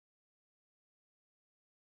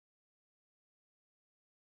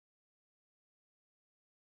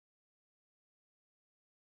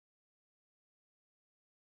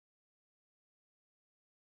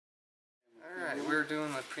Alright, we're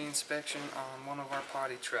doing the pre-inspection on one of our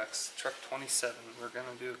potty trucks, truck 27. We're going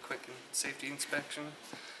to do a quick safety inspection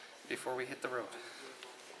before we hit the road.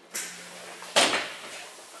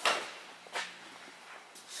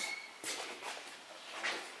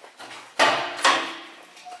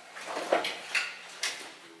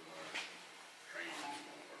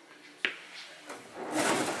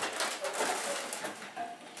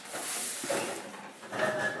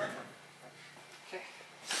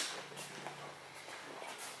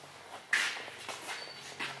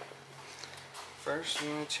 First, you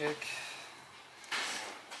want to check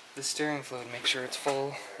the steering fluid, make sure it's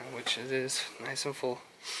full, which it is, nice and full.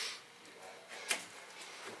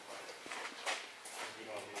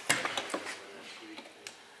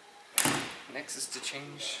 Next is to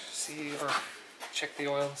check the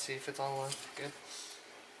oil, see if it's all good.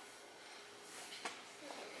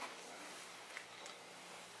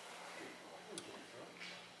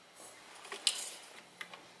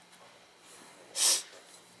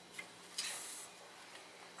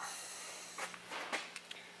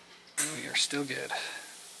 We are still good.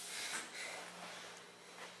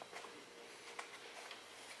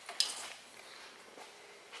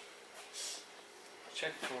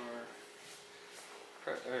 Check for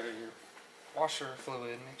your washer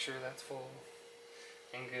fluid, make sure that's full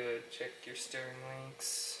and good. Check your steering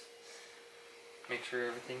links, make sure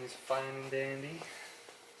everything's fine and dandy.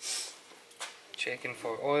 Checking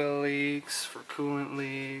for oil leaks, for coolant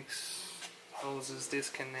leaks, hoses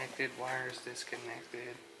disconnected, wires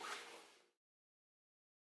disconnected.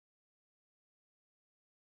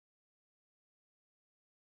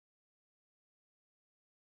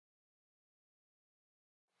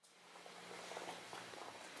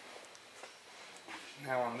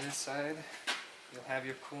 Now on this side, you'll have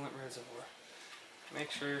your coolant reservoir. Make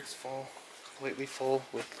sure it's full, completely full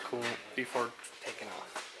with coolant before taking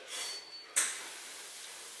off.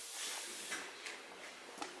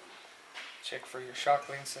 Check for your shock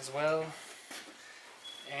links as well,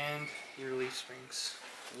 and your leaf springs.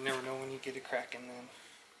 You never know when you get a crack in them.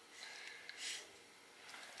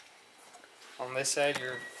 On this side,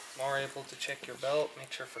 you're more able to check your belt,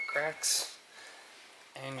 make sure for cracks.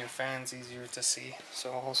 And your fan's easier to see,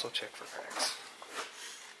 so I'll also check for cracks.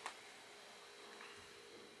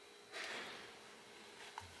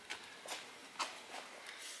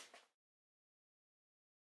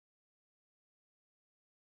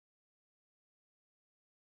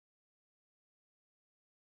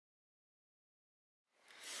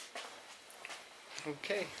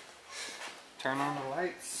 Okay, turn on the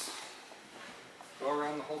lights, go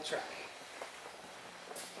around the whole track.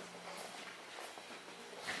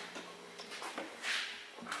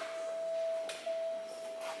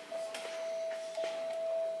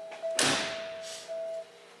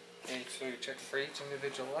 So you check for each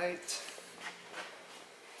individual light.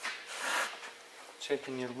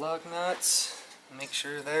 Checking your lug nuts. Make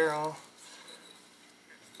sure they're all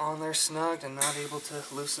on there snug and not able to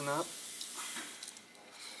loosen up.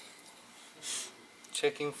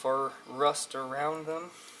 Checking for rust around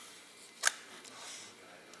them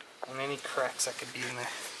and any cracks that could be in there.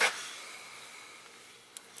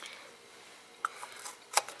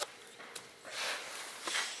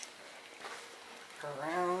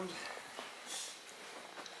 Around.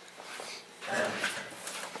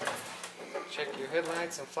 Check your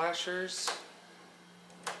headlights and flashers.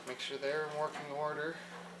 Make sure they're in working order.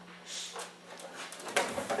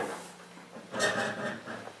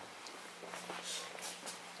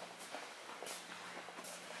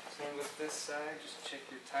 Same with this side, just check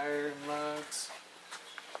your tire and lugs.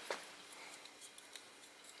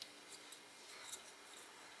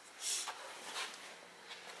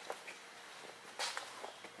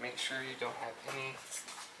 Make sure you don't have any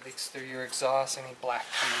leaks through your exhaust, any black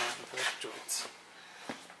coming out of those joints.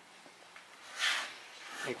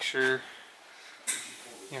 Make sure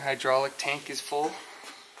your hydraulic tank is full,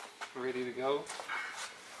 ready to go.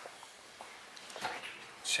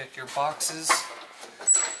 Check your boxes,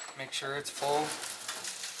 make sure it's full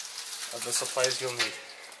of the supplies you'll need.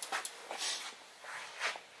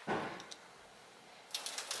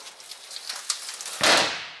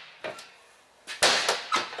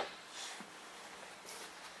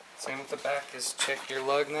 Same with the back, is check your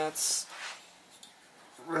lug nuts,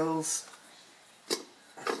 rails.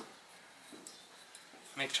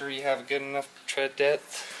 Make sure you have good enough tread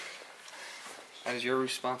depth. That is your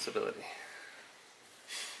responsibility.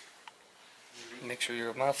 Make sure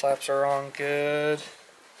your mud flaps are on good.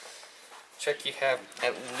 Check you have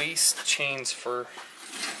at least chains for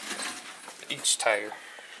each tire.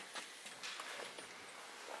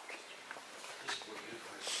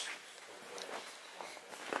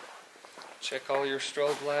 Check all your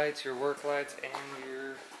strobe lights, your work lights, and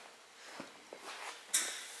your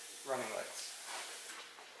running lights.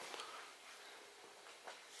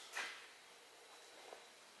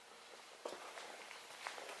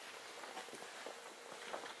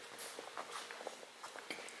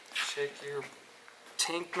 Check your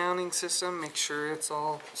tank mounting system, make sure it's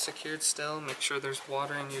all secured still, make sure there's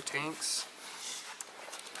water in your tanks.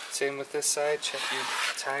 Same with this side, check your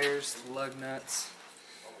tires, lug nuts.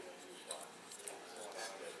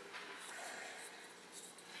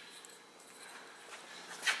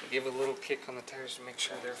 Give a little kick on the tires to make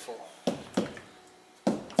sure they're full.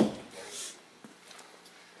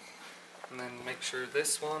 And then make sure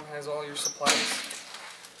this one has all your supplies.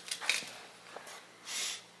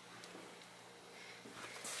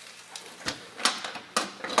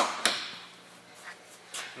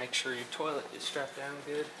 Make sure your toilet is strapped down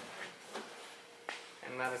good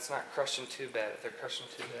and that it's not crushing too bad. If they're crushing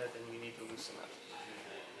too bad, then you need to loosen up.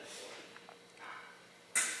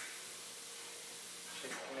 Check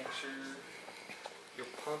to make sure your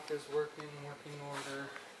pump is working order,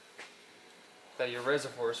 that your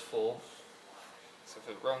reservoir is full. So if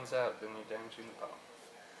it runs out, then you're damaging the pump.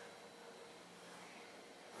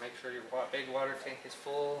 Make sure your big water tank is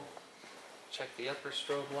full. Check the upper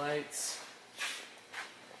strobe lights.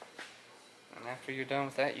 And after you're done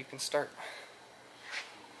with that, you can start.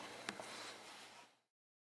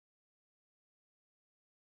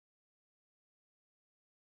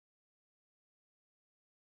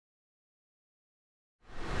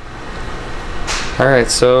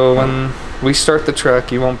 Alright, so when we start the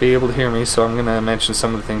truck, you won't be able to hear me, so I'm going to mention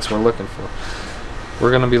some of the things we're looking for.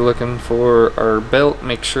 We're going to be looking for our belt,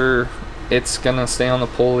 make sure it's going to stay on the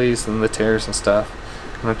pulleys and the tears and stuff.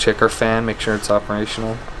 I'm going to check our fan, make sure it's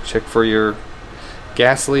operational. Check for your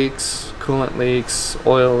gas leaks, coolant leaks,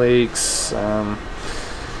 oil leaks. We're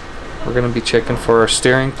going to be checking for our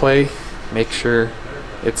steering play, make sure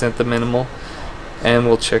it's at the minimal. And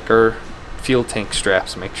we'll check our fuel tank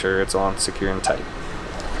straps, make sure it's on secure and tight.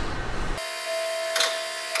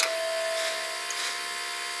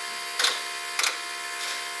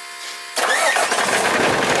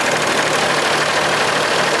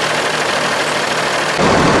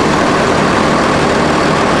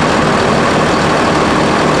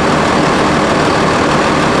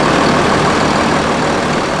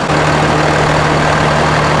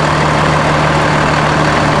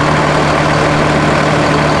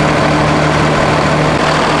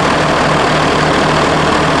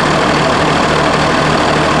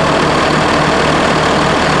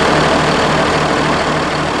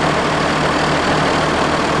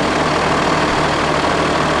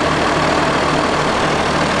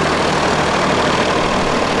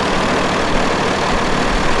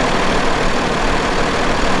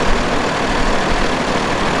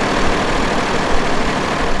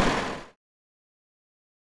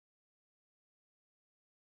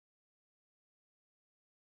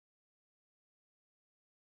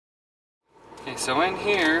 Okay, so in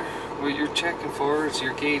here, what you're checking for is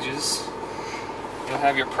your gauges. You'll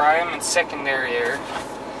have your prime and secondary air.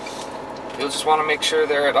 You'll just want to make sure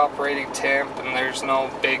they're at operating temp and there's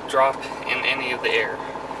no big drop in any of the air.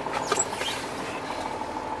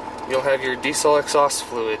 You'll have your diesel exhaust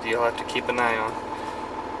fluid you'll have to keep an eye on.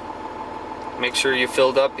 Make sure you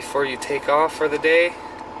filled up before you take off for the day,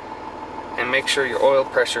 and make sure your oil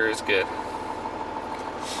pressure is good.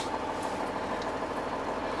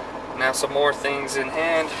 Now some more things in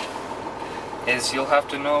hand is you'll have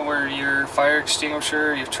to know where your fire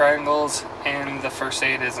extinguisher, your triangles, and the first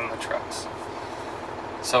aid is in the trucks.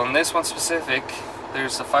 So in this one specific,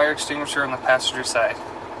 there's the fire extinguisher on the passenger side.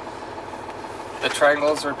 The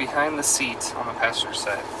triangles are behind the seat on the passenger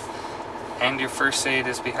side. And your first aid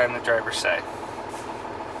is behind the driver's side.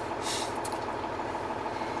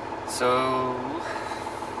 So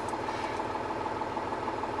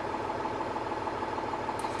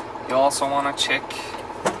you'll also want to check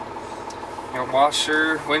your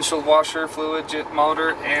washer, windshield washer, fluid jet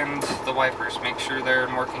motor, and the wipers. Make sure they're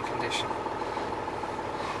in working condition.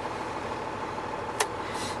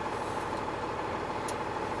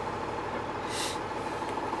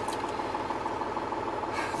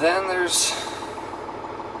 Then there's,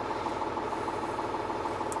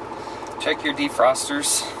 check your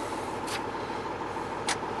defrosters.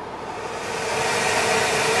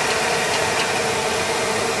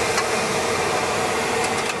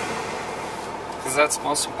 Because that's the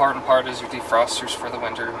most important part, is your defrosters for the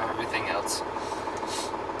winter and everything else.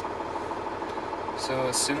 So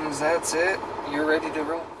as soon as that's it, you're ready to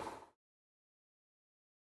roll.